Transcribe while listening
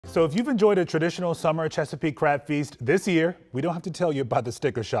So if you've enjoyed a traditional summer Chesapeake crab feast this year, we don't have to tell you about the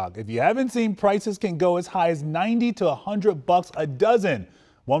sticker shock. If you haven't seen, prices can go as high as 90 to 100 bucks a dozen.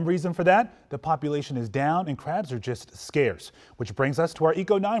 One reason for that, the population is down and crabs are just scarce. Which brings us to our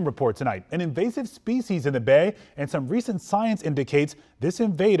Eco 9 report tonight. An invasive species in the bay, and some recent science indicates this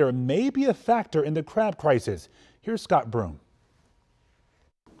invader may be a factor in the crab crisis. Here's Scott Broom.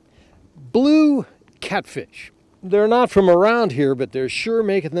 Blue catfish. They're not from around here, but they're sure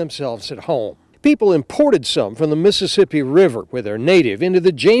making themselves at home. People imported some from the Mississippi River, where they're native, into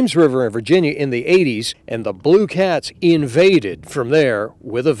the James River in Virginia in the 80s, and the blue cats invaded from there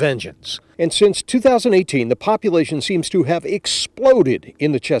with a vengeance. And since 2018, the population seems to have exploded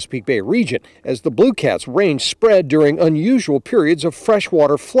in the Chesapeake Bay region as the blue cat's range spread during unusual periods of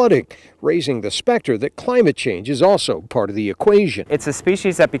freshwater flooding, raising the specter that climate change is also part of the equation. It's a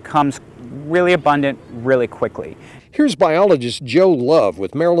species that becomes really abundant really quickly. Here's biologist Joe Love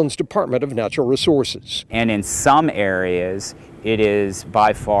with Maryland's Department of Natural Resources. And in some areas, it is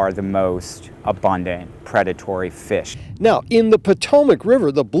by far the most abundant predatory fish. Now, in the Potomac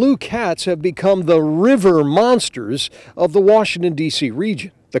River, the blue cats have become the river monsters of the Washington, D.C.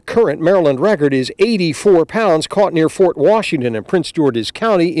 region. The current Maryland record is 84 pounds caught near Fort Washington in Prince George's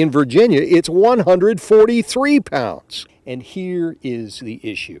County. In Virginia, it's 143 pounds. And here is the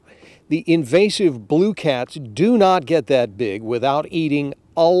issue. The invasive blue cats do not get that big without eating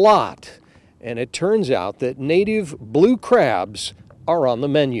a lot. And it turns out that native blue crabs are on the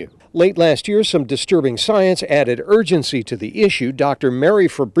menu. Late last year, some disturbing science added urgency to the issue. Dr. Mary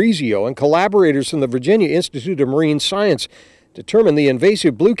Fabrizio and collaborators from the Virginia Institute of Marine Science determined the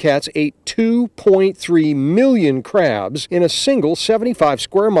invasive blue cats ate 2.3 million crabs in a single 75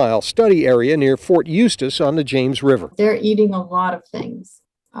 square mile study area near Fort Eustis on the James River. They're eating a lot of things,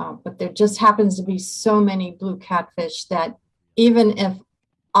 but there just happens to be so many blue catfish that even if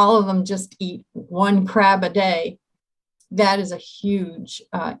all of them just eat one crab a day, that is a huge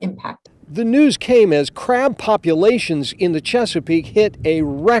impact. The news came as crab populations in the Chesapeake hit a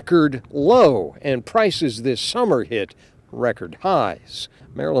record low, and prices this summer hit record highs.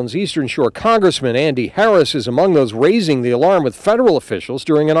 Maryland's Eastern Shore Congressman Andy Harris is among those raising the alarm with federal officials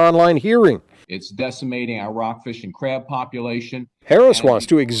during an online hearing. It's decimating our rockfish and crab population. Harris wants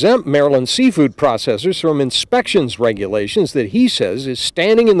to exempt Maryland seafood processors from inspections regulations that he says is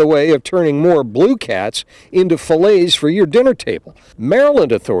standing in the way of turning more blue cats into fillets for your dinner table.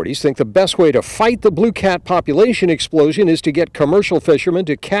 Maryland authorities think the best way to fight the blue cat population explosion is to get commercial fishermen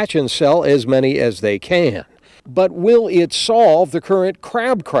to catch and sell as many as they can. But will it solve the current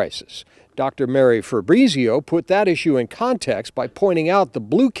crab crisis? Dr. Mary Fabrizio put that issue in context by pointing out the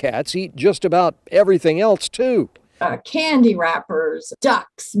blue cats eat just about everything else, too. Candy wrappers,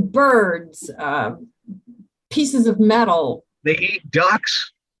 ducks, birds, pieces of metal. They eat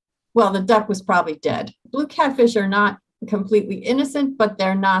ducks? Well, the duck was probably dead. Blue catfish are not completely innocent, but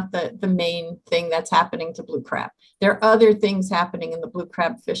they're not the main thing that's happening to blue crab. There are other things happening in the blue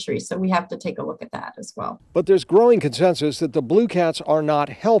crab fishery, so we have to take a look at that as well. But there's growing consensus that the blue cats are not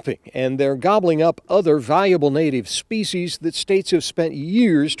helping, and they're gobbling up other valuable native species that states have spent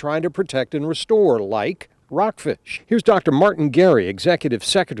years trying to protect and restore, like rockfish. Here's Dr. Martin Gary, Executive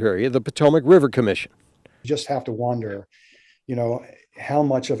Secretary of the Potomac River Commission. You just have to wonder, how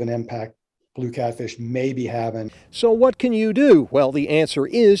much of an impact blue catfish may be having. So what can you do? Well, the answer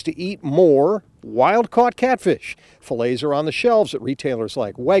is to eat more wild-caught catfish. Fillets are on the shelves at retailers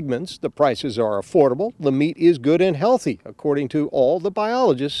like Wegmans. The prices are affordable. The meat is good and healthy, according to all the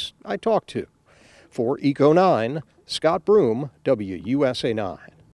biologists I talked to. For Eco 9, Scott Broom, WUSA 9.